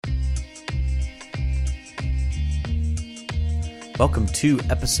Welcome to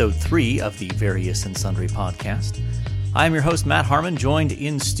episode 3 of the Various and Sundry podcast. I am your host, Matt Harmon, joined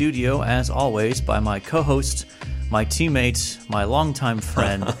in studio, as always, by my co-host, my teammate, my longtime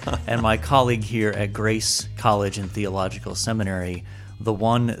friend, and my colleague here at Grace College and Theological Seminary, the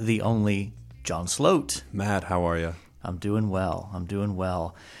one, the only, John Sloat. Matt, how are you? I'm doing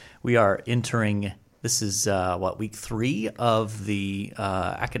well. We are entering, this is, week 3 of the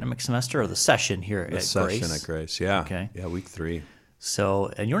academic semester, or the session here at Grace? The session at Grace, yeah. Okay. Yeah, week 3.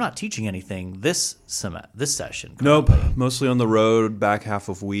 So, and you're not teaching anything this session? Nope, mostly on the road, back half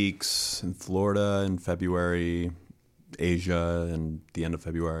of weeks in Florida in February, Asia in the end of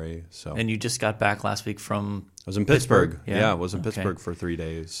February. So, and you just got back last week from I was in Pittsburgh. Yeah, I was in Pittsburgh for 3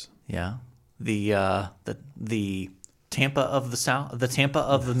 days. Yeah, the Tampa of the South, the Tampa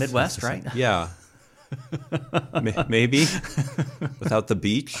of the Midwest, right? Yeah. Maybe without the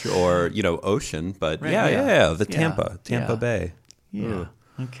beach or ocean, but right, the Tampa Bay. Yeah. Ooh.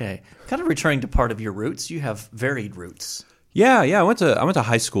 Okay. Kind of returning to part of your roots. You have varied roots. Yeah. I went to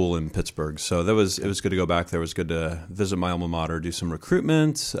high school in Pittsburgh, so it was good to go back there. It was good to visit my alma mater, do some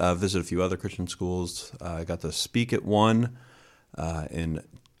recruitment, visit a few other Christian schools. I got to speak at one in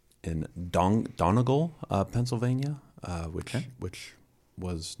Donegal, Pennsylvania, which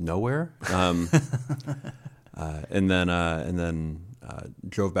was nowhere. And then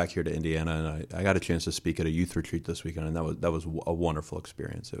drove back here to Indiana, and I got a chance to speak at a youth retreat this weekend, and that was a wonderful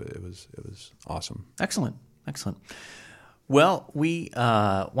experience. It was awesome. Excellent. Well, we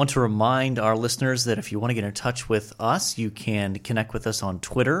want to remind our listeners that if you want to get in touch with us, you can connect with us on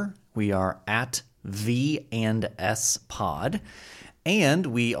Twitter. We are at V&S Pod. And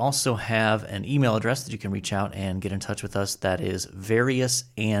we also have an email address that you can reach out and get in touch with us. That is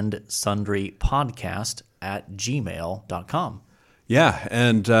variousandsundrypodcast@gmail.com. Yeah,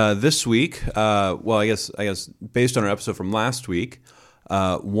 and this week, I guess based on our episode from last week,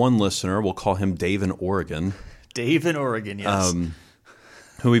 one listener, we'll call him Dave in Oregon. Dave in Oregon, yes.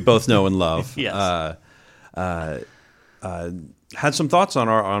 Who we both know and love. Yes. Had some thoughts on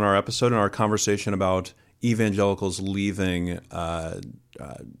our episode and our conversation about evangelicals leaving,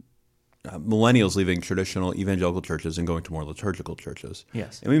 millennials leaving traditional evangelical churches and going to more liturgical churches.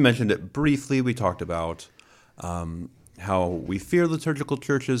 Yes. And we mentioned it briefly. We talked about how we fear liturgical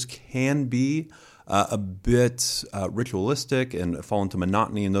churches can be a bit ritualistic and fall into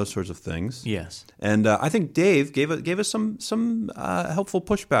monotony and those sorts of things. Yes. And I think Dave gave us some helpful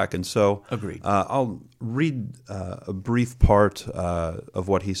pushback. And so agreed. I'll read a brief part of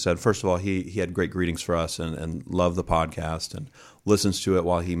what he said. First of all, he had great greetings for us and loved the podcast and listens to it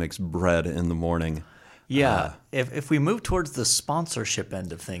while he makes bread in the morning. Yeah, if we move towards the sponsorship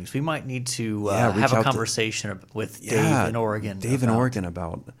end of things, we might need to have a conversation with Dave in Oregon. Dave in Oregon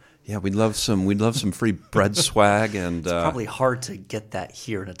about we'd love some free bread swag, and it's probably hard to get that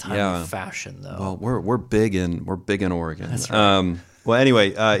here in a timely fashion, though. Well, we're big in Oregon. That's right. Well,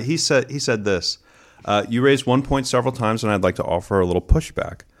 anyway, he said this. You raised one point several times, and I'd like to offer a little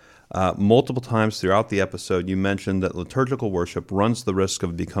pushback. Multiple times throughout the episode, you mentioned that liturgical worship runs the risk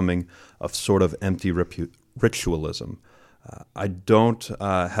of becoming a sort of empty ritualism. I don't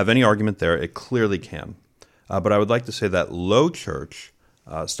have any argument there. It clearly can. But I would like to say that low church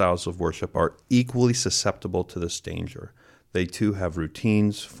styles of worship are equally susceptible to this danger. They too have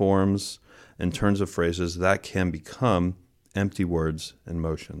routines, forms, and turns of phrases that can become empty words and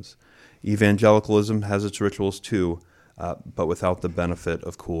motions. Evangelicalism has its rituals too, but without the benefit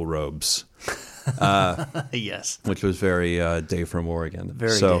of cool robes. Yes. Which was very Dave from Oregon.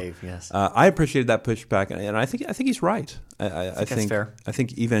 Dave, yes. I appreciated that pushback, and I think he's right. I think that's fair. I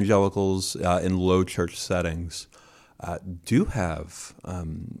think evangelicals in low church settings do have a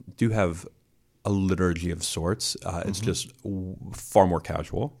liturgy of sorts. It's just far more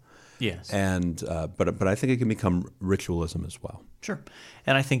casual. Yes. And but I think it can become ritualism as well. Sure.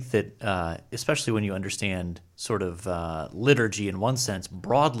 And I think that especially when you understand sort of liturgy in one sense,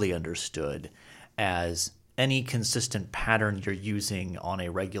 broadly understood as any consistent pattern you're using on a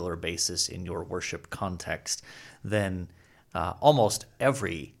regular basis in your worship context, then almost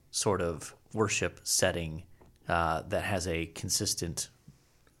every sort of worship setting that has a consistent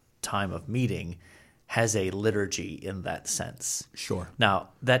time of meeting has a liturgy in that sense. Sure. Now,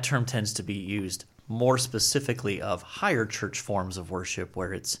 that term tends to be used more specifically of higher church forms of worship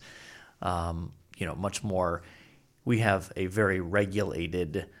where it's, much more, we have a very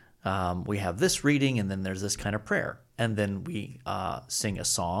regulated, we have this reading and then there's this kind of prayer. And then we sing a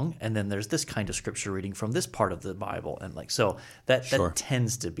song and then there's this kind of scripture reading from this part of the Bible. And that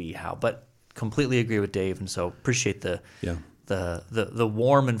tends to be how, but completely agree with Dave. And so appreciate the the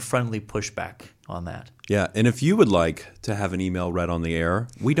warm and friendly pushback on that. Yeah, and if you would like to have an email read on the air,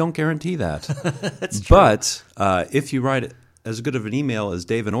 we don't guarantee that. That's true. But if you write as good of an email as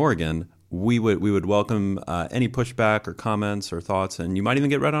Dave in Oregon, we would welcome any pushback or comments or thoughts, and you might even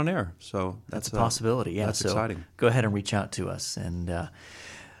get read on air. So that's a possibility. Yeah, that's exciting. Go ahead and reach out to us. And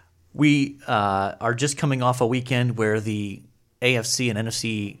we are just coming off a weekend where the AFC and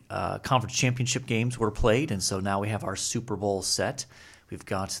NFC conference championship games were played, and so now we have our Super Bowl set. We've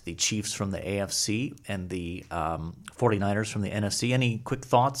got the Chiefs from the AFC and the 49ers from the NFC. Any quick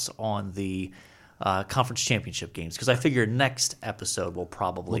thoughts on the conference championship games? Because I figure next episode we'll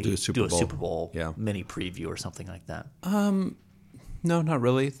probably do a Super Bowl mini preview or something like that. No, not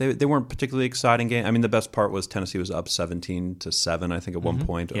really. They weren't particularly exciting games. I mean, the best part was Tennessee was up 17-7, I think, at one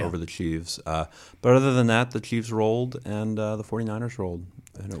point over the Chiefs. But other than that, the Chiefs rolled and the 49ers rolled.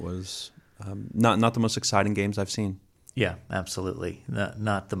 And it was not the most exciting games I've seen. Yeah, absolutely.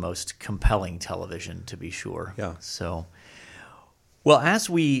 Not the most compelling television, to be sure. Yeah. So, well, as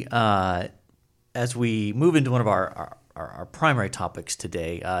we move into one of our primary topics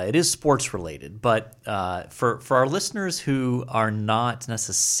today, it is sports related. But for our listeners who are not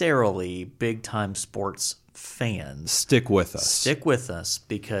necessarily big time sports fans, stick with us. Stick with us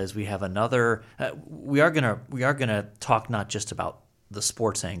because we have another. We are gonna talk not just about the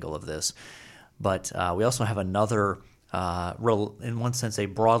sports angle of this, but we also have another. In one sense, a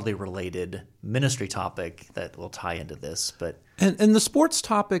broadly related ministry topic that will tie into this, but and the sports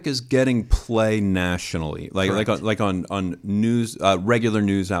topic is getting play nationally, like on news, regular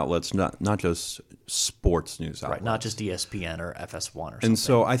news outlets, not just sports news outlets, right? Not just ESPN or FS1 or something. And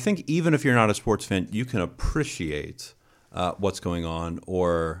so I think even if you're not a sports fan, you can appreciate what's going on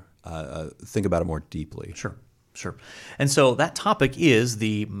or think about it more deeply. Sure. And so that topic is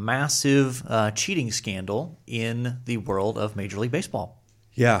the massive cheating scandal in the world of Major League Baseball.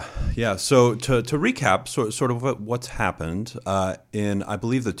 Yeah. So to recap, sort of what's happened in, I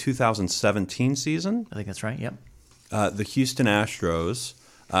believe, the 2017 season. I think that's right, yep. The Houston Astros,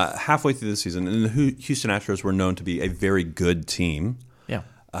 halfway through the season, and the Houston Astros were known to be a very good team,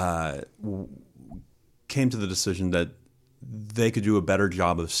 came to the decision that they could do a better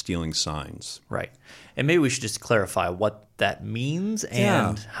job of stealing signs. Right. And maybe we should just clarify what that means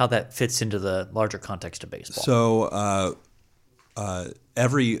and how that fits into the larger context of baseball. So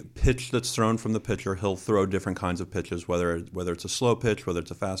every pitch that's thrown from the pitcher, he'll throw different kinds of pitches, whether it's a slow pitch, whether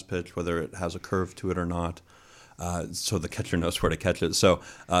it's a fast pitch, whether it has a curve to it or not. So the catcher knows where to catch it. So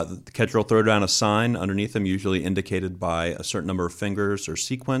the catcher will throw down a sign underneath him, usually indicated by a certain number of fingers or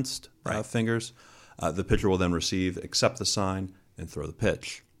sequenced fingers. The pitcher will then accept the sign, and throw the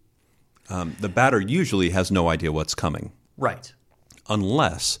pitch. The batter usually has no idea what's coming. Right.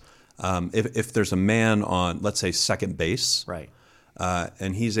 Unless if there's a man on, let's say, second base,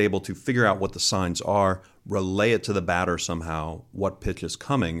 and he's able to figure out what the signs are, relay it to the batter somehow, what pitch is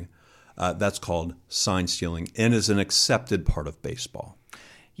coming, that's called sign stealing and is an accepted part of baseball.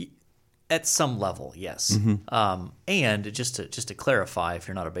 At some level, yes. Mm-hmm. And just to clarify, if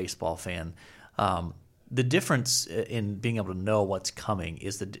you're not a baseball fan, the difference in being able to know what's coming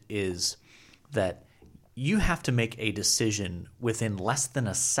is that you have to make a decision within less than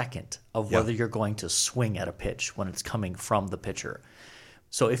a second of whether you're going to swing at a pitch when it's coming from the pitcher.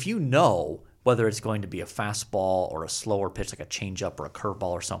 So if you know whether it's going to be a fastball or a slower pitch like a changeup or a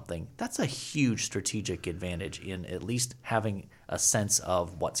curveball or something, that's a huge strategic advantage in at least having a sense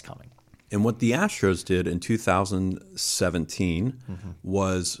of what's coming. And what the Astros did in 2017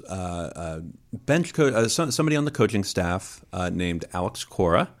 was bench coach, somebody on the coaching staff named Alex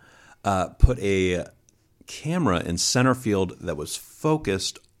Cora put a camera in center field that was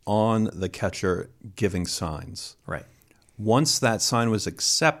focused on the catcher giving signs. Right. Once that sign was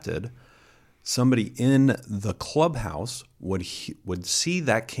accepted, somebody in the clubhouse would see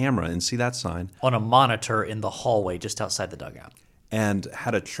that camera and see that sign on a monitor in the hallway just outside the dugout. And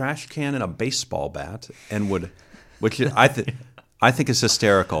had a trash can and a baseball bat, and which I think is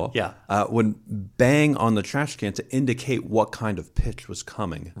hysterical. Yeah, would bang on the trash can to indicate what kind of pitch was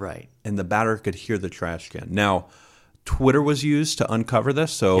coming. Right, and the batter could hear the trash can. Now, Twitter was used to uncover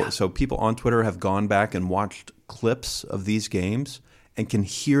this, so people on Twitter have gone back and watched clips of these games and can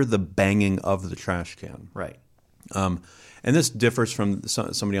hear the banging of the trash can. Right. And this differs from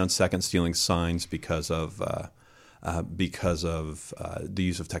somebody on second stealing signs because of the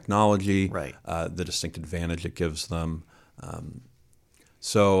use of technology, the distinct advantage it gives them.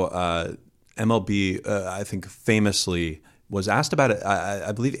 So MLB, I think famously, was asked about it.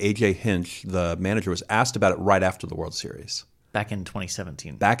 I believe A.J. Hinch, the manager, was asked about it right after the World Series. Back in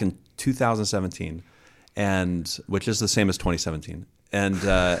 2017. Back in 2017. and which is the same as 2017,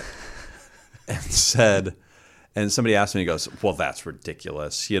 and said, and somebody asked me, he goes, "Well, that's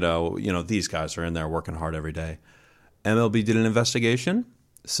ridiculous. These guys are in there working hard every day." MLB did an investigation,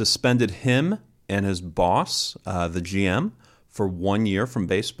 suspended him and his boss, the GM, for 1 year from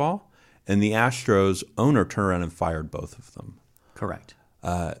baseball, and the Astros owner turned around and fired both of them. Correct.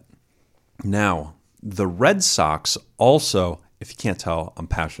 Now, the Red Sox also, if you can't tell, I'm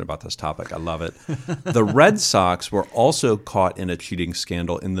passionate about this topic. I love it. The Red Sox were also caught in a cheating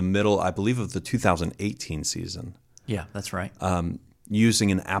scandal in the middle, I believe, of the 2018 season. Yeah, that's right.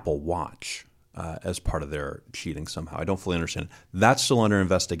 Using an Apple Watch as part of their cheating somehow. I don't fully understand. That's still under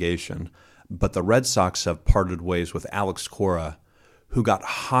investigation. But the Red Sox have parted ways with Alex Cora, who got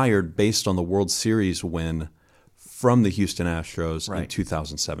hired based on the World Series win from the Houston Astros in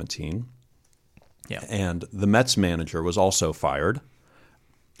 2017. Yeah. And the Mets manager was also fired,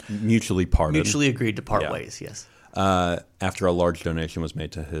 mutually parted. Mutually agreed to part ways, yes. After a large donation was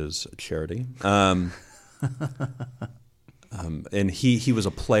made to his charity. And he was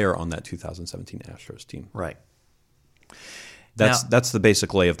a player on that 2017 Astros team. Right. That's the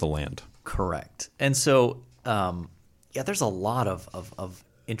basic lay of the land. Correct. And so, there's a lot of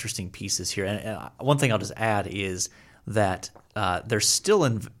interesting pieces here. And one thing I'll just add is that they're still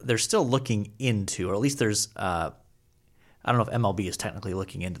looking into, or at least there's I don't know if MLB is technically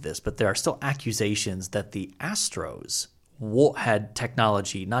looking into this, but there are still accusations that the Astros had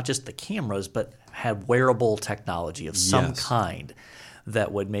technology, not just the cameras, but had wearable technology of some kind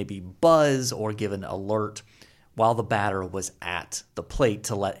that would maybe buzz or give an alert while the batter was at the plate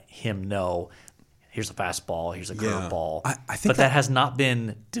to let him know, here's a fastball, here's a curveball. I think that has not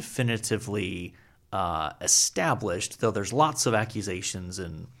been definitively established, though there's lots of accusations.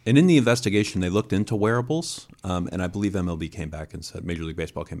 And in the investigation, they looked into wearables, and I believe MLB came back and said, Major League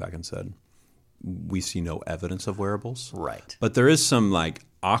Baseball came back and said, we see no evidence of wearables. Right. But there is some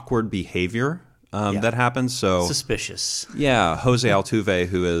awkward behavior that happens. So suspicious. Yeah, Jose Altuve,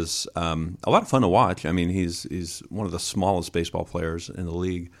 who is a lot of fun to watch. I mean, he's one of the smallest baseball players in the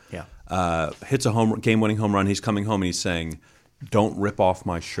league. Yeah. Hits a game-winning home run. He's coming home and he's saying, "Don't rip off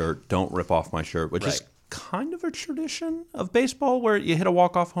my shirt. Don't rip off my shirt," which is kind of a tradition of baseball, where you hit a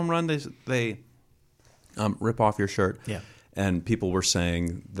walk-off home run, they rip off your shirt. Yeah. And people were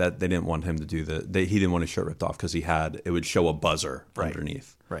saying that they didn't want him to do he didn't want his shirt ripped off because it would show a buzzer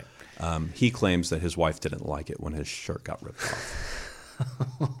underneath. Right. He claims that his wife didn't like it when his shirt got ripped off.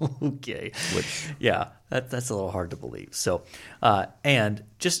 Okay. That's a little hard to believe. So, and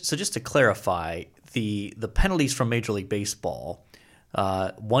just to clarify, the penalties from Major League Baseball,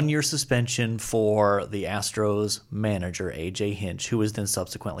 1 year suspension for the Astros manager, A.J. Hinch, who was then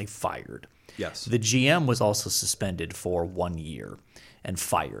subsequently fired. Yes. The GM was also suspended for 1 year and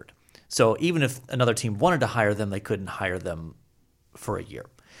fired. So even if another team wanted to hire them, they couldn't hire them for a year.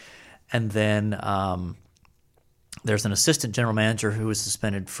 And then there's an assistant general manager who was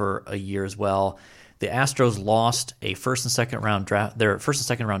suspended for a year as well. The Astros lost their first and second round draft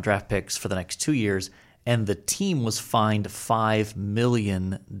picks for the next 2 years, and the team was fined $5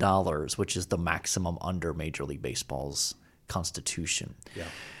 million, which is the maximum under Major League Baseball's constitution. Yeah.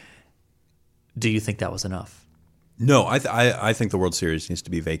 Do you think that was enough? No, I think the World Series needs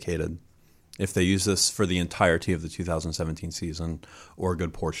to be vacated. If they use this for the entirety of the 2017 season or a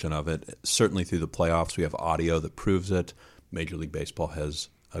good portion of it, certainly through the playoffs, we have audio that proves it. Major League Baseball has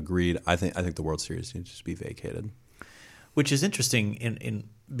agreed. I think the World Series needs to be vacated. Which is interesting in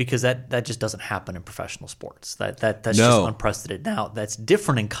because that just doesn't happen in professional sports. That's just unprecedented. Now that's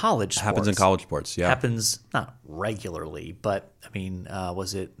different in college sports. Happens in college sports, yeah. Happens not regularly, but I mean, I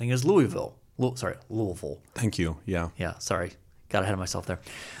think it was Louisville. Thank you. Yeah. Yeah. Sorry, got ahead of myself there.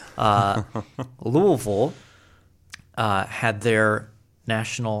 Louisville had their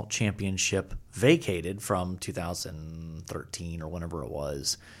national championship vacated from 2013 or whenever it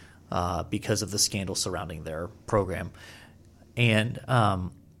was because of the scandal surrounding their program. And,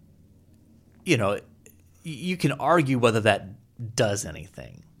 you can argue whether that does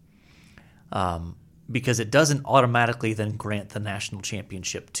anything because it doesn't automatically then grant the national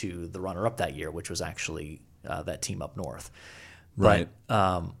championship to the runner-up that year, which was actually that team up north. Right.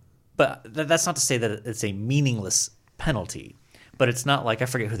 But that's not to say that it's a meaningless penalty. But it's not like, I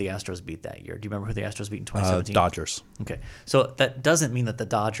forget who the Astros beat that year. Do you remember who the Astros beat in 2017? Dodgers. Okay. So that doesn't mean that the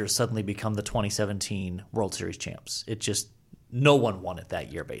Dodgers suddenly become the 2017 World Series champs. It just, no one won it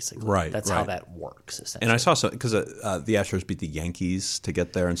that year, basically. Right. That's how that works, essentially. And I saw because the Astros beat the Yankees to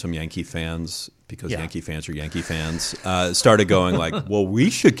get there, and some Yankee fans, because Yankee fans are Yankee fans, started going like, well,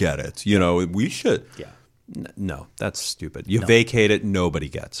 we should get it. We should. Yeah. No, that's stupid. You vacate it, nobody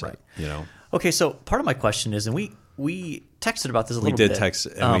gets it. Okay, so part of my question is, and we texted about this a little bit. We did text,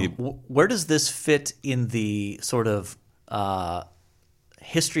 and where does this fit in the sort of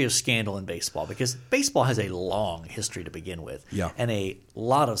history of scandal in baseball? Because baseball has a long history to begin with, and a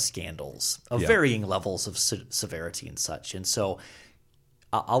lot of scandals of varying levels of severity and such. And so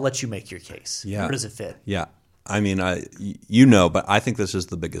I'll let you make your case. Yeah. Where does it fit? Yeah. I mean, but I think this is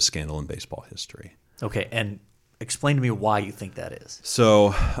the biggest scandal in baseball history. Okay, and explain to me why you think that is.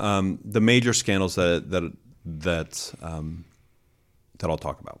 So the major scandals that I'll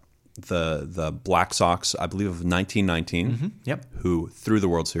talk about. The Black Sox, I believe of 1919, who threw the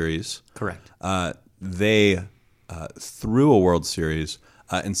World Series. Correct. They threw a World Series,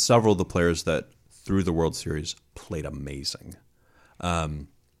 and several of the players that threw the World Series played amazing. And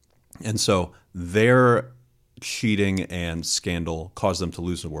so their cheating and scandal caused them to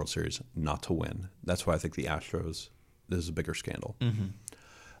lose the World Series, not to win. That's why I think the Astros is a bigger scandal.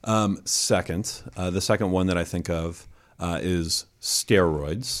 Second, the second one that I think of is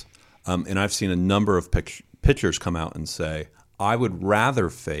steroids. And I've seen a number of pitchers come out and say, I would rather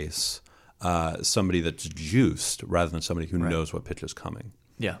face somebody that's juiced rather than somebody who knows what pitch is coming.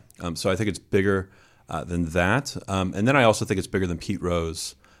 Yeah. So I think it's bigger than that. And then I also think it's bigger than Pete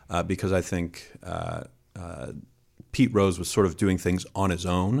Rose because I think Pete Rose was sort of doing things on his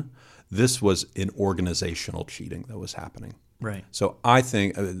own. This was an organizational cheating that was happening. Right. So I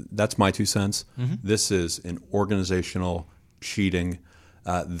think that's my 2 cents. This is an organizational cheating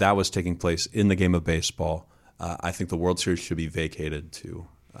that was taking place in the game of baseball. I think the World Series should be vacated to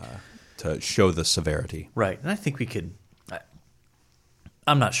show the severity. Right. And I think we could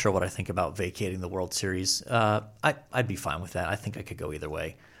I'm not sure what I think about vacating the World Series. I'd be fine with that. I think I could go either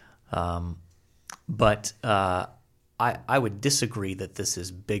way. But I would disagree that this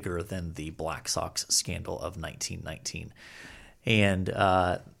is bigger than the Black Sox scandal of 1919. And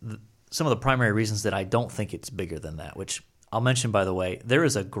some of the primary reasons that I don't think it's bigger than that, which I'll mention, by the way, there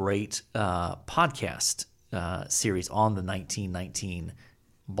is a great podcast series on the 1919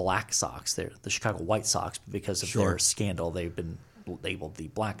 Black Sox. They're the Chicago White Sox, but because of their scandal, they've been labeled the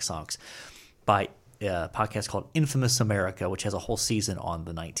Black Sox by a podcast called Infamous America, which has a whole season on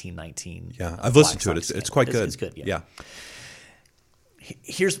the 1919. Yeah, I've listened to it. It's quite good. It's good. Yeah.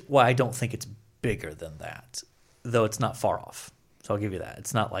 Here's why I don't think it's bigger than that, though it's not far off. So I'll give you that.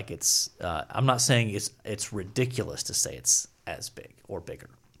 It's not like it's. I'm not saying it's ridiculous to say it's as big or bigger.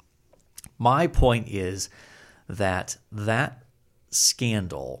 My point is that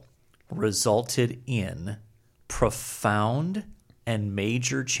scandal resulted in profound and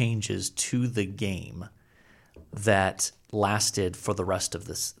major changes to the game that lasted for the rest of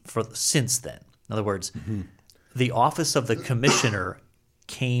this since then. In other words, the office of the commissioner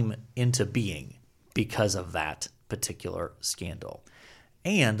came into being because of that particular scandal.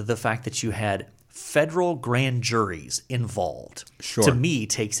 And the fact that you had federal grand juries involved, to me,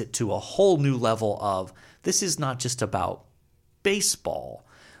 takes it to a whole new level of this is not just about baseball.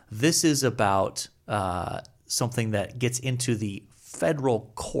 This is about something that gets into the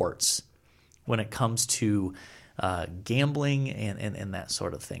federal courts when it comes to gambling and that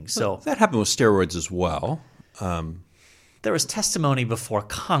sort of thing. So that happened with steroids as well. There was testimony before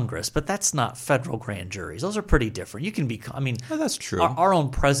Congress, but that's not federal grand juries. Those are pretty different. You can be, that's true. Our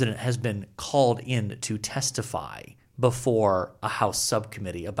own president has been called in to testify before a House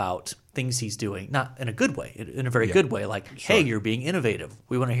subcommittee about things he's doing, not in a good way, in a very good way, like, hey, you're being innovative.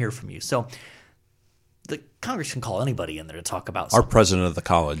 We want to hear from you. So the Congress can call anybody in there to talk about something. Our president of the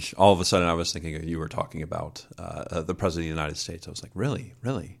college, all of a sudden I was thinking you were talking about the president of the United States. I was like, really?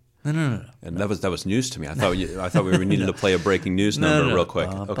 No. And that was news to me. I thought we were needing to play a breaking news number real quick.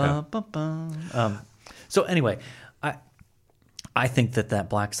 Okay. So anyway, I think that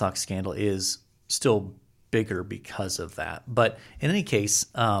Black Sox scandal is still bigger because of that. But in any case,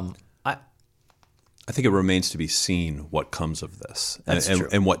 I think it remains to be seen what comes of this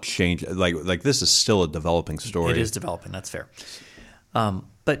and what change. Like this is still a developing story. It is developing. That's fair.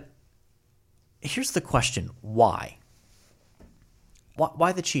 But here's the question: why?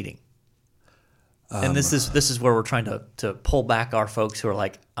 Why the cheating? And this is where we're trying to pull back our folks who are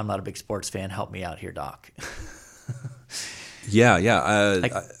like, I'm not a big sports fan. Help me out here, Doc.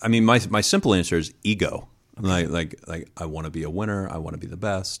 Yeah. I mean, my simple answer is ego. Like I want to be a winner. I want to be the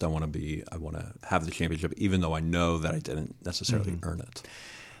best. I want to have the championship, even though I know that I didn't necessarily earn it.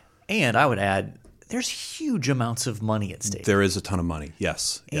 And I would add, there's huge amounts of money at stake. There is a ton of money.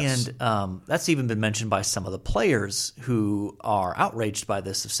 Yes. And that's even been mentioned by some of the players who are outraged by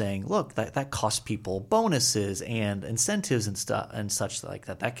this, of saying, look, that costs people bonuses and incentives and stuff and such like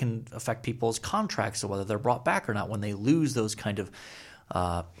that. That can affect people's contracts or whether they're brought back or not when they lose those kind of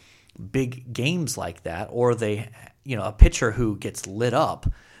big games like that, or a pitcher who gets lit up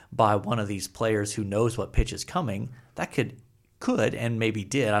by one of these players who knows what pitch is coming, that could and maybe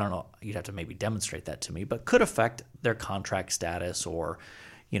did, I don't know, you'd have to maybe demonstrate that to me, but could affect their contract status or,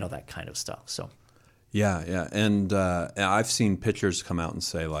 that kind of stuff. So, yeah. And I've seen pitchers come out and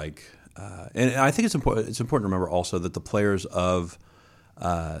say and I think it's important to remember also that the players of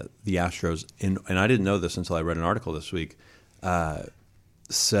the Astros, and I didn't know this until I read an article this week,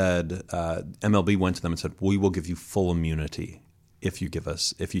 said MLB went to them and said, we will give you full immunity if you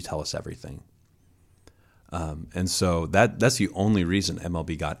tell us everything. And so that's the only reason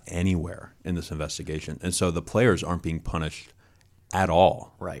MLB got anywhere in this investigation. And so the players aren't being punished at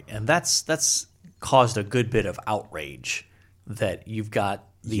all. Right. And that's caused a good bit of outrage that you've got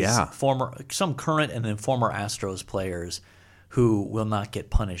these some current and then former Astros players who will not get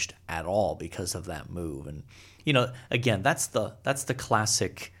punished at all because of that move. And again, that's the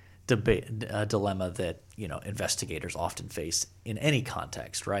classic dilemma that investigators often face in any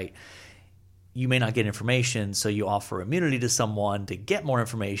context, right? You may not get information, so you offer immunity to someone to get more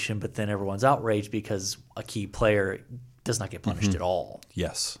information, but then everyone's outraged because a key player does not get punished at all.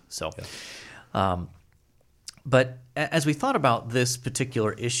 Yes. So, but as we thought about this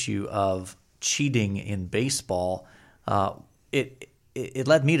particular issue of cheating in baseball, it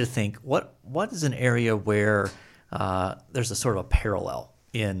led me to think, what is an area where there's a sort of a parallel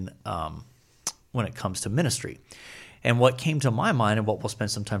in when it comes to ministry? And what came to my mind, and what we'll spend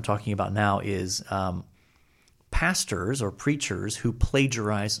some time talking about now, is pastors or preachers who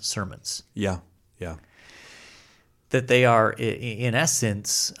plagiarize sermons. Yeah. That they are, in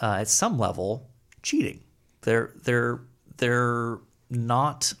essence, at some level, cheating. They're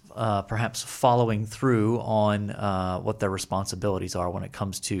not perhaps following through on what their responsibilities are when it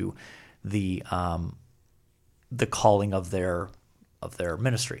comes to the calling of their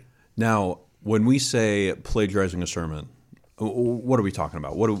ministry. Now, when we say plagiarizing a sermon, what are we talking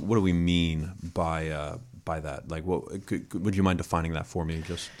about? What do we mean by that? Like, would you mind defining that for me,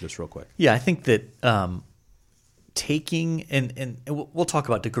 just real quick? Yeah, I think that taking and we'll talk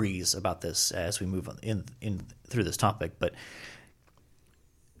about degrees about this as we move on in through this topic, but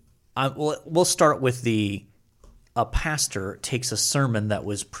we'll start with a pastor takes a sermon that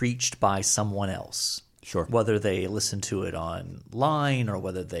was preached by someone else. Sure. Whether they listen to it online or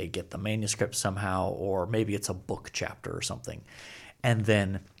whether they get the manuscript somehow, or maybe it's a book chapter or something. And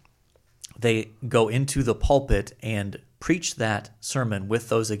then they go into the pulpit and preach that sermon with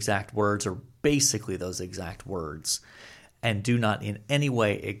those exact words, or basically those exact words, and do not in any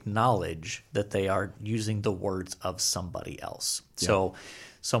way acknowledge that they are using the words of somebody else. Yeah. So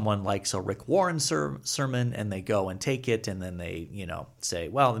someone likes a Rick Warren sermon, and they go and take it, and then they, say,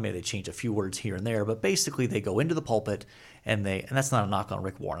 well, maybe they change a few words here and there, but basically they go into the pulpit, and that's not a knock on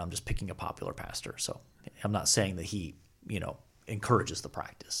Rick Warren. I'm just picking a popular pastor, so I'm not saying that he, encourages the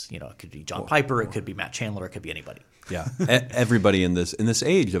practice. It could be John Piper, it could be Matt Chandler, it could be anybody. Yeah, everybody in this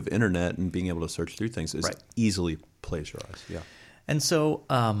age of internet and being able to search through things is easily plagiarized. Yeah, and so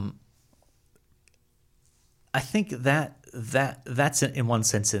I think that's in one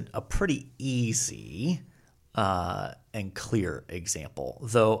sense a pretty easy and clear example,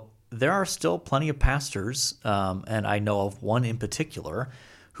 though there are still plenty of pastors, and I know of one in particular,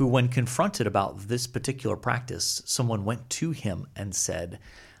 who when confronted about this particular practice, someone went to him and said,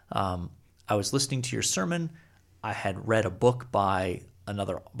 I was listening to your sermon, I had read a book by an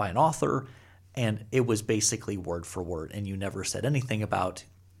author, and it was basically word for word, and you never said anything about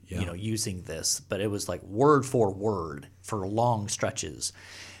using this, but it was like word for word for long stretches.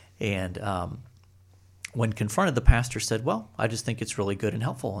 And when confronted, the pastor said, well, I just think it's really good and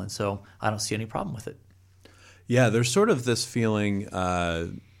helpful, and so I don't see any problem with it. Yeah, there's sort of this feeling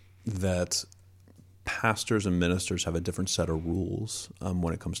that pastors and ministers have a different set of rules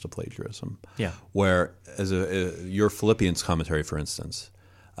when it comes to plagiarism. Yeah. Where, as your Philippians commentary, for instance,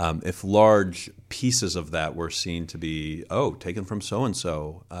 if large pieces of that were seen to be, taken from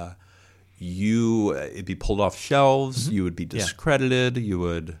so-and-so, it'd be pulled off shelves, you would be discredited, you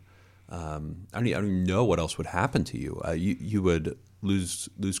would, I don't even know what else would happen to you. You would lose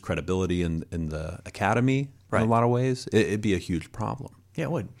credibility in the academy in a lot of ways. It'd be a huge problem. Yeah,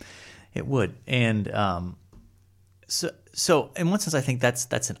 it would. And so in one sense, I think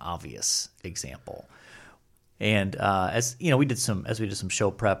that's an obvious example. And as we did some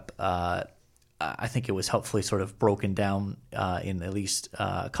show prep, I think it was helpfully sort of broken down in at least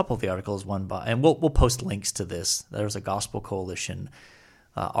a couple of the articles. One by, and we'll post links to this. There's a Gospel Coalition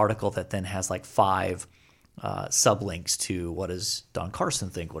article that then has like 5 sublinks to what does Don Carson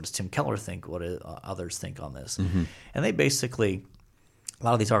think, what does Tim Keller think, what do others think on this, and they basically a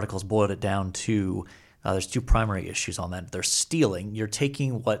lot of these articles boiled it down to there's two primary issues on that. They're stealing. You're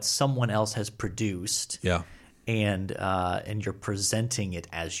taking what someone else has produced, and you're presenting it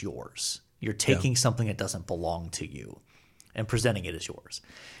as yours. You're taking something that doesn't belong to you and presenting it as yours.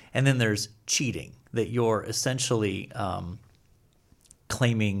 And then there's cheating, that you're essentially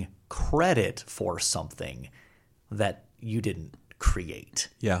claiming credit for something that you didn't create.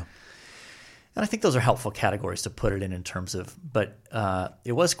 Yeah. And I think those are helpful categories to put it in terms of, but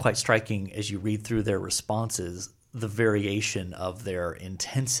it was quite striking as you read through their responses, the variation of their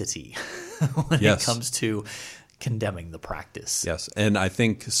intensity when it comes to condemning the practice. Yes, and I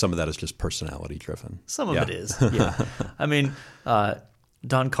think some of that is just personality driven. Some of it is, yeah. I mean,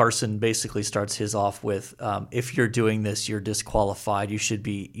 Don Carson basically starts his off with, if you're doing this, you're disqualified. You should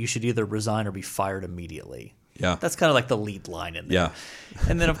either resign or be fired immediately. Yeah. That's kind of like the lead line in there. Yeah.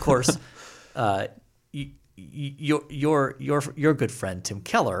 And then, of course, your good friend, Tim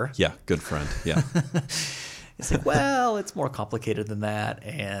Keller. Yeah, good friend, yeah. It's like, well, it's more complicated than that.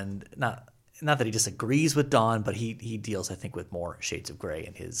 And not that he disagrees with Don, but he deals, I think, with more shades of gray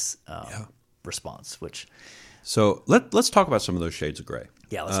in his response, which... So let's talk about some of those shades of gray.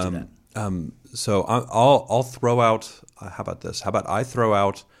 Yeah, let's do that. So I'll throw out. How about this? How about I throw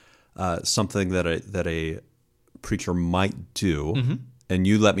out something that a preacher might do, and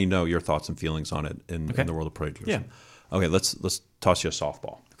you let me know your thoughts and feelings on it in the world of preachers. Yeah. Okay. Let's toss you a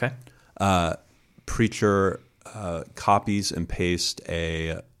softball. Okay. Preacher copies and pastes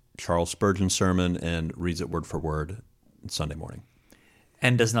a Charles Spurgeon sermon and reads it word for word Sunday morning.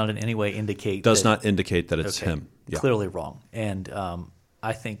 And does not in any way indicate not indicate that it's him. Yeah. Clearly wrong. And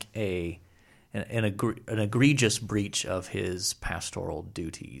I think an egregious breach of his pastoral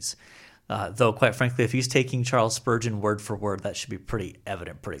duties. Though, quite frankly, if he's taking Charles Spurgeon word for word, that should be pretty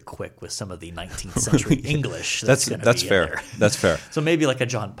evident pretty quick with some of the 19th century English. That's fair. That's fair. So maybe like a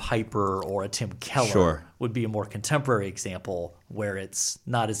John Piper or a Tim Keller would be a more contemporary example where it's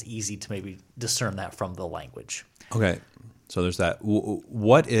not as easy to maybe discern that from the language. Okay. So there's that.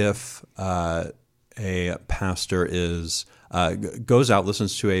 What if a pastor goes out,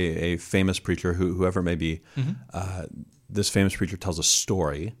 listens to a famous preacher, whoever it may be. This famous preacher tells a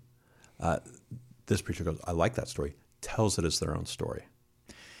story. This preacher goes, I like that story, tells it as their own story.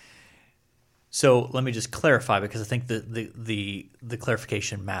 So let me just clarify, because I think the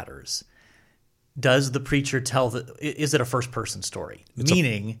clarification matters. Does the preacher is it a first person story?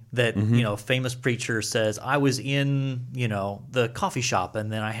 Meaning that, a famous preacher says, I was in, the coffee shop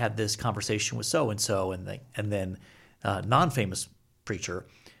and then I had this conversation with so-and-so, and then non-famous preacher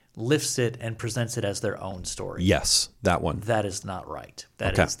lifts it and presents it as their own story. Yes, that one. That is not right.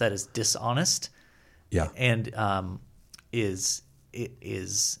 That is dishonest. Yeah. And is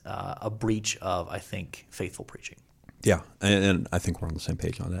a breach of, I think, faithful preaching. Yeah, and I think we're on the same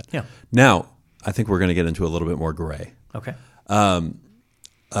page on that. Yeah. Now, I think we're going to get into a little bit more gray. Okay.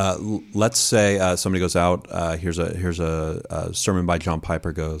 Let's say somebody goes out. Here's a sermon by John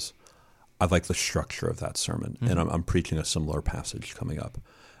Piper. Goes, I like the structure of that sermon, and I'm preaching a similar passage coming up.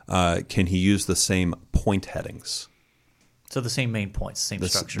 Can he use the same point headings? So the same main points, same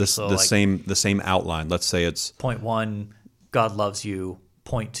structure. The same outline. Let's say it's point 1, God loves you.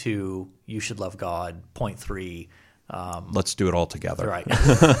 Point 2, you should love God. Point 3. Let's do it all together. Right.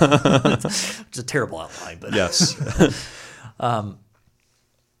 It's a terrible outline, but yes.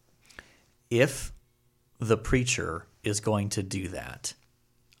 If the preacher is going to do that,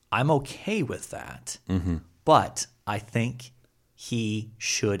 I'm okay with that. But I think he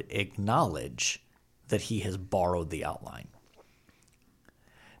should acknowledge that he has borrowed the outline.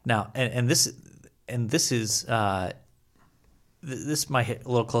 Now, and this is this might hit a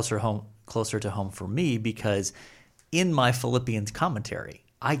little closer to home for me, because in my Philippians commentary,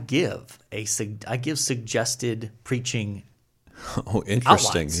 I give suggested preaching. Oh,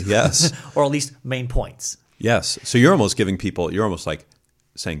 interesting. Outlines. Yes. Or at least main points. Yes. So you're almost like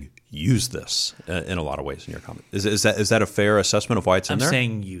saying, use this in a lot of ways in your comment. Is that a fair assessment of why it's in there? I'm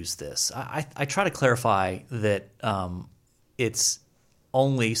saying use this. I try to clarify that it's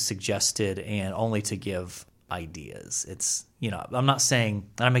only suggested and only to give ideas. It's, I'm not saying,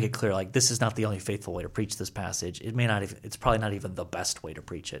 and I make it clear, like, this is not the only faithful way to preach this passage. It's probably not even the best way to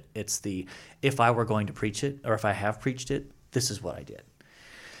preach it. It's if I were going to preach it, or if I have preached it, this is what I did.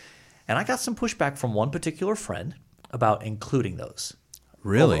 And I got some pushback from one particular friend about including those.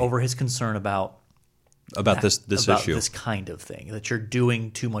 Really? Over his concern about this issue. This kind of thing, that you're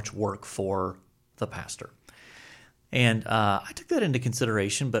doing too much work for the pastor. And I took that into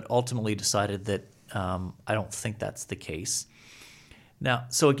consideration, but ultimately decided that I don't think that's the case. Now,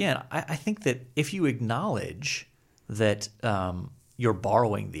 so again, I think that if you acknowledge that you're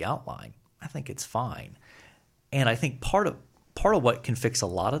borrowing the outline, I think it's fine. And I think part of what can fix a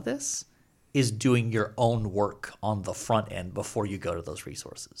lot of this is doing your own work on the front end before you go to those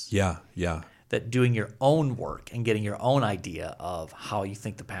resources. Yeah. That doing your own work and getting your own idea of how you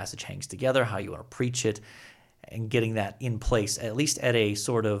think the passage hangs together, how you want to preach it, and getting that in place, at least at a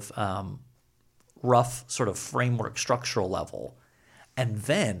sort of rough sort of framework structural level, and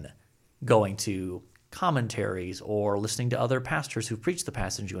then going to commentaries or listening to other pastors who preach the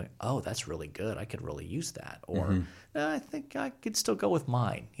passage, going, oh, that's really good. I could really use that. Or I think I could still go with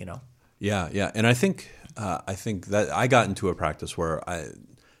mine, Yeah. And I think that I got into a practice where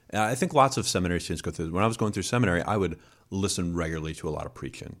I think lots of seminary students go through. When I was going through seminary, I would listen regularly to a lot of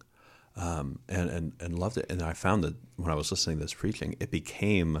preaching, and loved it. And I found that when I was listening to this preaching, it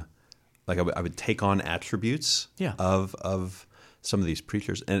became like I would take on attributes of some of these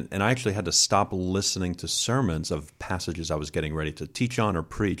preachers, and I actually had to stop listening to sermons of passages I was getting ready to teach on or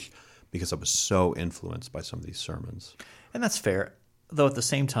preach because I was so influenced by some of these sermons. And that's fair, though. At the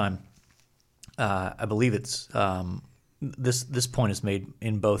same time, I believe it's this point is made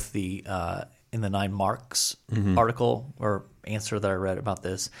in both the in the 9 Marks article or answer that I read about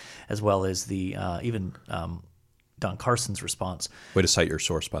this, as well as the even Don Carson's response. Way to cite your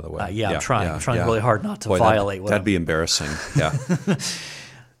source, by the way. I'm trying really hard not to violate. That'd be embarrassing. Yeah,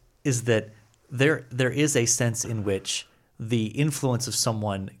 is that there is a sense in which the influence of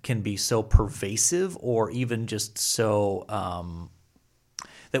someone can be so pervasive, or even just so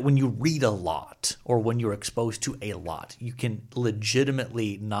that when you read a lot or when you're exposed to a lot, you can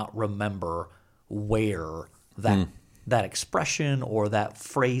legitimately not remember where that expression or that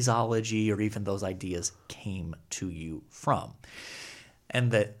phraseology or even those ideas came to you from.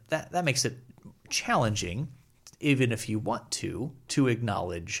 And that makes it challenging, even if you want to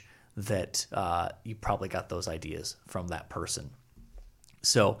acknowledge that you probably got those ideas from that person.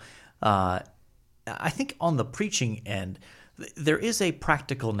 So I think on the preaching end, there is a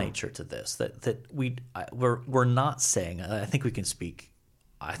practical nature to this that we're not saying. I think we can speak.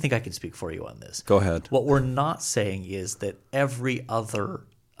 I think I can speak for you on this. Go ahead. What we're not saying is that every other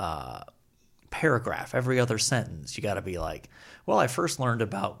paragraph, every other sentence, you got to be like, well, I first learned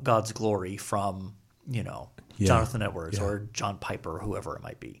about God's glory from Jonathan Edwards or John Piper, or whoever it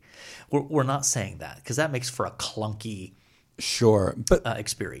might be. We're not saying that, because that makes for a clunky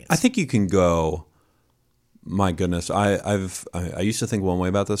experience. I think you can go. My goodness, I used to think one way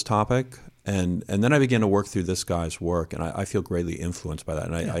about this topic, and then I began to work through this guy's work, and I feel greatly influenced by that,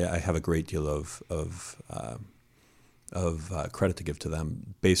 and I have a great deal of credit to give to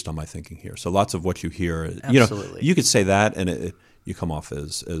them based on my thinking here. So lots of what you hear, Absolutely. You could say that, and you come off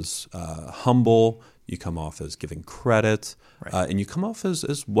as humble, you come off as giving credit, right. And you come off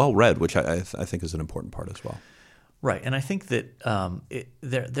as well read, which I think is an important part as well. Right, and I think that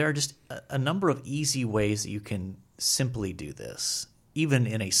there are just a number of easy ways that you can simply do this, even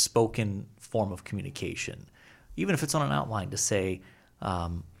in a spoken form of communication, even if it's on an outline, to say,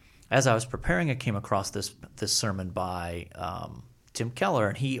 as I was preparing, I came across this sermon by Tim Keller,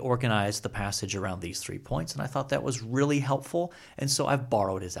 and he organized the passage around these 3 points, and I thought that was really helpful, and so I've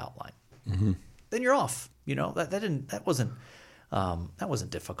borrowed his outline. Mm-hmm. Then you're off. That wasn't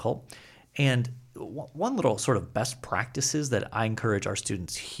difficult. And one little sort of best practices that I encourage our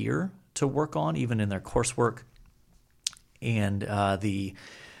students here to work on, even in their coursework and even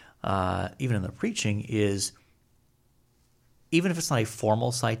in their preaching, is even if it's not a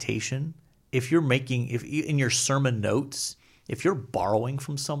formal citation, if in your sermon notes, if you're borrowing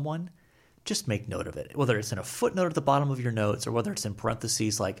from someone, just make note of it. Whether it's in a footnote at the bottom of your notes or whether it's in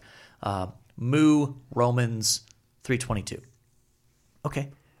parentheses like Romans 3:22.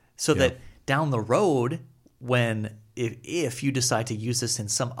 Okay. So that down the road, if you decide to use this in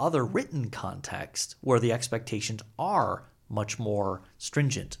some other written context where the expectations are much more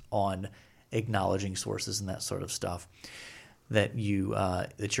stringent on acknowledging sources and that sort of stuff, that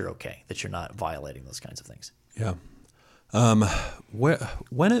you're okay, that you're not violating those kinds of things. Yeah.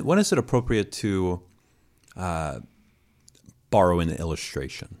 When is it appropriate to borrow an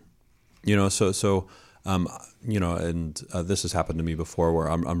illustration? This has happened to me before, where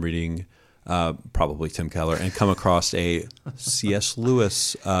I'm reading probably Tim Keller and come across a C.S.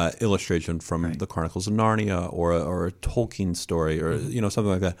 Lewis illustration from the Chronicles of Narnia, or a Tolkien story, or something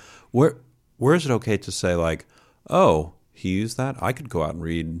like that. Where is it okay to say, like, oh, he used that? I could go out and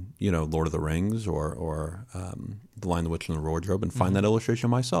read Lord of the Rings or The Lion, the Witch, and the Wardrobe and find that illustration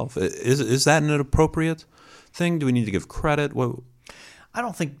myself. Is that an appropriate thing? Do we need to give credit? I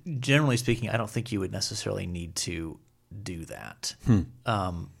don't think, generally speaking, I don't think you would necessarily need to do that.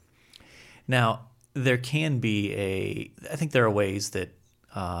 Now, there can be I think there are ways that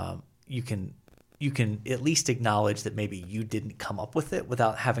you can at least acknowledge that maybe you didn't come up with it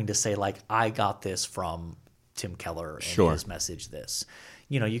without having to say, like, I got this from Tim Keller and Sure. his message this.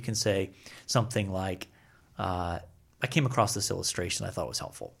 You can say something like, I came across this illustration I thought was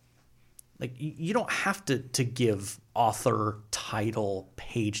helpful. Like, you don't have to give author, title,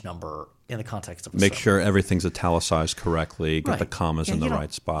 page number in the context of a Make sermon. sure everything's italicized correctly, get Right. the commas Yeah, in the you don't-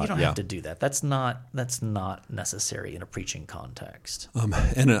 right spot. You don't yeah. have to do that. That's not necessary in a preaching context.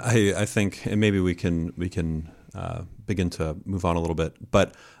 And I think, and maybe we can begin to move on a little bit,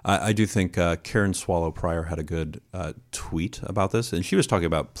 but I do think Karen Swallow Pryor had a good tweet about this, and she was talking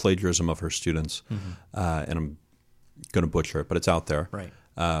about plagiarism of her students, and I'm going to butcher it, but it's out there, Right.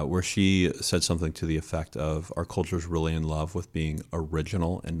 Where she said something to the effect of, our culture is really in love with being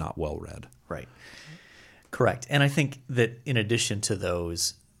original and not well-read. Right. Correct. And I think that in addition to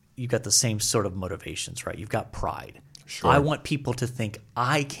those, you've got the same sort of motivations, right? You've got pride. Sure. I want people to think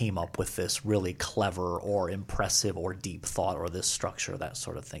I came up with this really clever or impressive or deep thought or this structure, that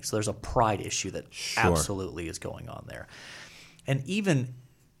sort of thing. So there's a pride issue that absolutely is going on there. And even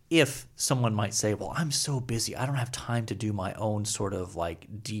if someone might say, well, I'm so busy, I don't have time to do my own sort of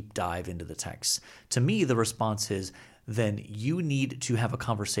like deep dive into the text. To me, the response is, then you need to have a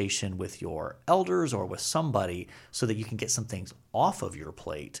conversation with your elders or with somebody so that you can get some things off of your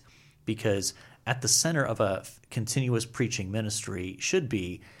plate, because at the center of a continuous preaching ministry should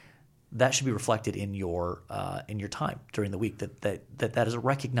be reflected in your time during the week, that is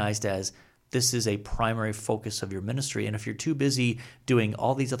recognized as this is a primary focus of your ministry. And if you're too busy doing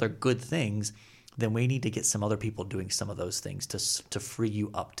all these other good things, then we need to get some other people doing some of those things to free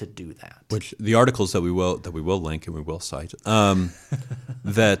you up to do that. Which the articles that we will link and we will cite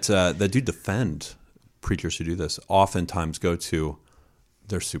that do defend preachers who do this oftentimes go to,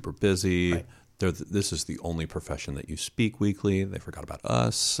 they're super busy. Right. This is the only profession that you speak weekly. They forgot about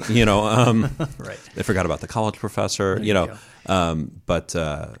us, Right. They forgot about the college professor,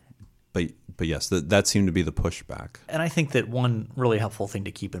 But yes, that seemed to be the pushback. And I think that one really helpful thing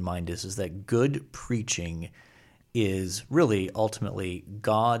to keep in mind is that good preaching is really ultimately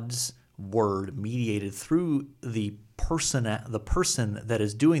God's word mediated through the person that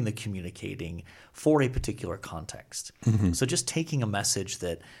is doing the communicating for a particular context. Mm-hmm. So just taking a message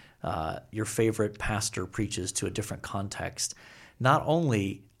that your favorite pastor preaches to a different context, not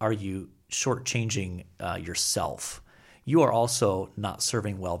only are you shortchanging yourself, you are also not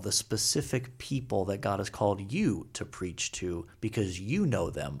serving well the specific people that God has called you to preach to, because you know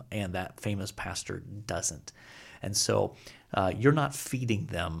them and that famous pastor doesn't. And so you're not feeding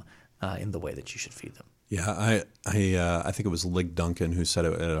them in the way that you should feed them. Yeah, I think it was Lig Duncan who said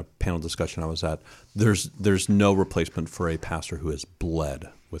it at a panel discussion I was at. There's no replacement for a pastor who has bled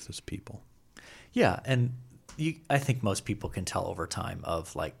with his people. Yeah, and I think most people can tell over time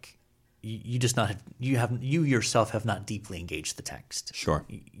of like, you yourself have not deeply engaged the text. Sure.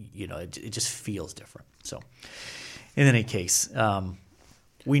 It just feels different. So in any case,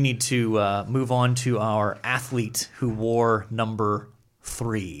 we need to move on to our athlete who wore number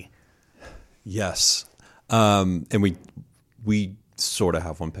 3. Yes. And we sort of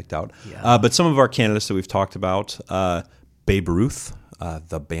have one picked out. Yeah. But some of our candidates that we've talked about, Babe Ruth,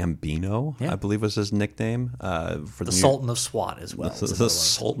 the Bambino, Yeah. I believe was his nickname. For the Sultan of SWAT as well. The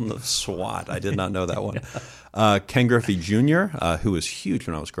Sultan of SWAT. I did not know that one. Ken Griffey Jr., who was huge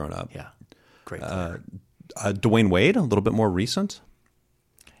when I was growing up. Yeah, great player. Dwayne Wade, a little bit more recent.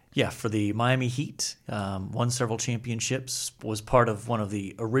 Yeah, for the Miami Heat, won several championships, was part of one of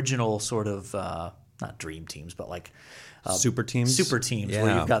the original sort of, not dream teams, but like super teams. Super teams, Yeah.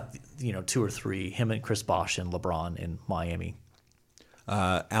 where you've got 2 or 3, him and Chris Bosh and LeBron in Miami.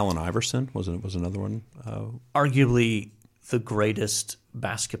 Allen Iverson was another one. Arguably the greatest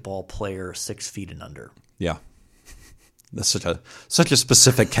basketball player 6 feet and under. Yeah. That's such a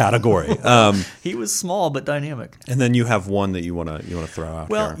specific category. He was small but dynamic. And then you have one that you want to throw out.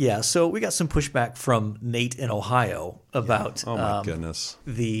 Well, here. yeah. So we got some pushback from Nate in Ohio about Oh my goodness.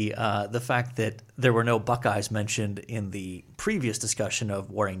 the fact that there were no Buckeyes mentioned in the previous discussion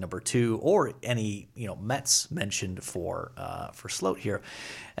of wearing number 2, or any Mets mentioned for Sloat here,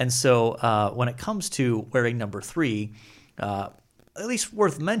 and so when it comes to wearing number 3, at least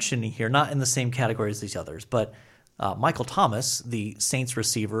worth mentioning here, not in the same category as these others, but. Michael Thomas, the Saints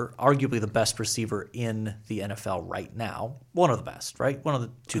receiver, arguably the best receiver in the NFL right now. One of the best, right? One of the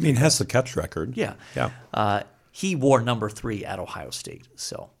 2. I mean, has the catch record. Yeah. Yeah. He wore number 3 at Ohio State,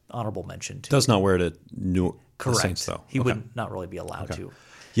 so honorable mention too. Does not wear it at the Correct. Saints, though. He Okay. would not really be allowed to.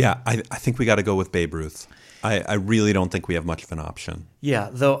 Yeah, I think we got to go with Babe Ruth. I really don't think we have much of an option.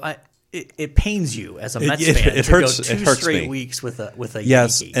 Yeah, though it pains you as a Mets It fan to hurts. go It two hurts straight me. weeks with a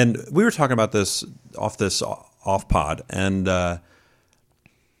Yes, Yankee. and we were talking about this off pod, and the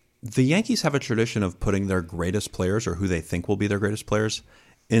Yankees have a tradition of putting their greatest players, or who they think will be their greatest players,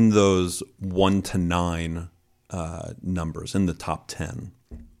 in those 1 to 9 numbers, in the top 10.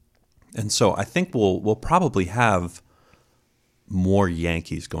 And so I think we'll probably have more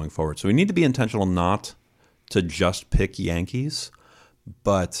Yankees going forward. So we need to be intentional not to just pick Yankees,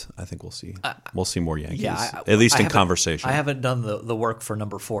 but I think we'll see. We'll see more Yankees, at least in conversation. I haven't done the work for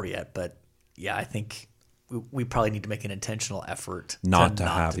number 4 yet, but yeah, I think we probably need to make an intentional effort not to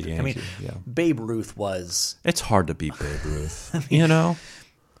have a Yankee. I mean, Babe Ruth was. It's hard to beat Babe Ruth, you know?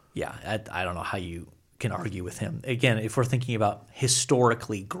 Yeah, I don't know how you can argue with him. Again, if we're thinking about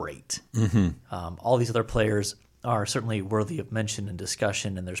historically great, all these other players are certainly worthy of mention and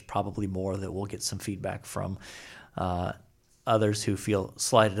discussion, and there's probably more that we'll get some feedback from others who feel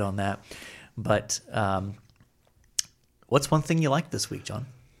slighted on that. But what's one thing you like this week, John?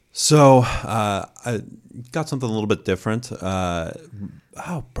 So I got something a little bit different. A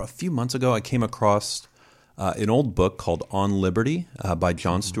few months ago, I came across an old book called On Liberty by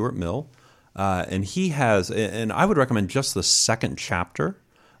John Stuart Mill. And he has, and I would recommend just the second chapter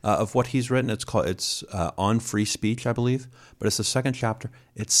of what he's written. It's On Free Speech, I believe, but it's the second chapter.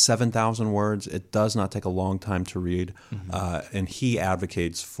 It's 7,000 words. It does not take a long time to read. And he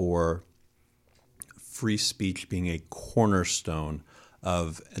advocates for free speech being a cornerstone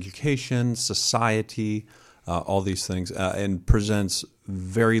of education, society, all these things, and presents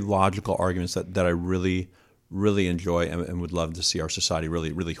very logical arguments that I really enjoy and would love to see our society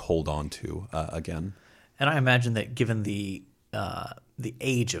really hold on to again. And I imagine that given the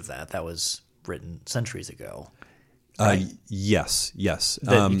age of that was written centuries ago. Right? Yes.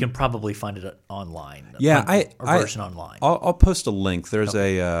 That you can probably find it online. Yeah, version online. I'll post a link. There's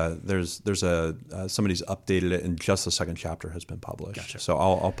there's somebody's updated it, and just the second chapter has been published. Gotcha. So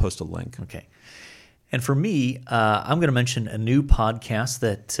I'll post a link. Okay. And for me, I'm going to mention a new podcast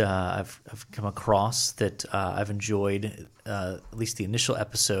that I've come across that I've enjoyed, at least the initial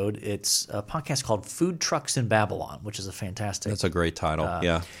episode. It's a podcast called Food Trucks in Babylon, which is a fantastic. That's a great title.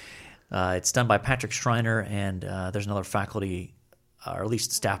 Yeah. It's done by Patrick Schreiner, and there's another faculty, or at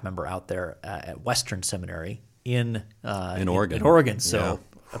least staff member out there at Western Seminary in Oregon. So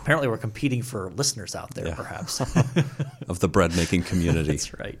apparently we're competing for listeners out there, perhaps. Of the bread-making community.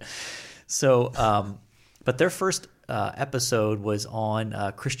 That's right. So, but their first episode was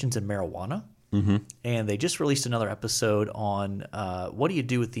on Christians and marijuana, and they just released another episode on what do you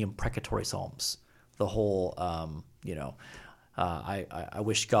do with the imprecatory psalms? The whole, I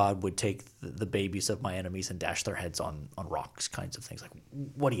wish God would take the babies of my enemies and dash their heads on rocks, kinds of things. Like,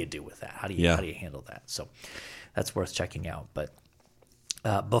 what do you do with that? How do you handle that? So, that's worth checking out. But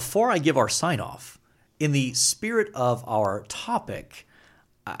before I give our sign off, in the spirit of our topic,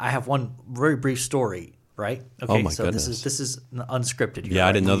 I have one very brief story, right? Okay, oh my so goodness. This is unscripted. Yeah,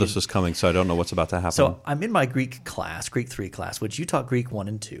 I didn't know this was coming, so I don't know what's about to happen. So I'm in my Greek 3 class, which you taught Greek 1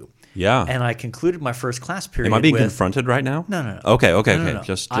 and 2. Yeah. And I concluded my first class period. Am I being confronted right now? No. Okay. No.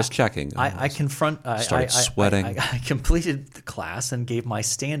 Just checking. I started sweating. I completed the class and gave my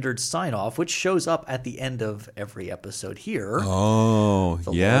standard sign off, which shows up at the end of every episode here. Oh,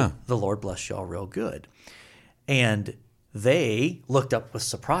 the Lord bless y'all real good. And they looked up with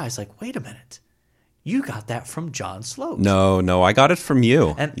surprise, like, wait a minute, you got that from John Sloat. No, I got it from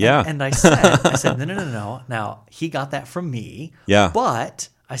you. And I said, no. Now, he got that from me. Yeah. But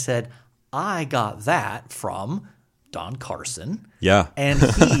I said, I got that from Don Carson. Yeah. And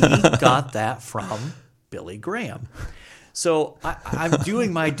he got that from Billy Graham. So I'm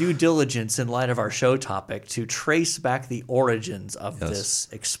doing my due diligence in light of our show topic to trace back the origins of this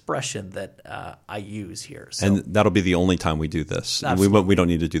expression that I use here. So, and that'll be the only time we do this. We don't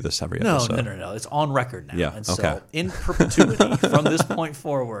need to do this every episode. No. It's on record now. Yeah, and so in perpetuity from this point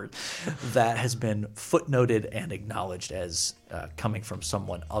forward, that has been footnoted and acknowledged as coming from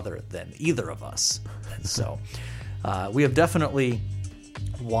someone other than either of us. And so we have definitely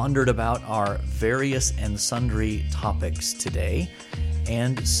wandered about our various and sundry topics today.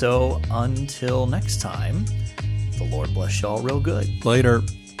 And so until next time, the Lord bless y'all real good. Later.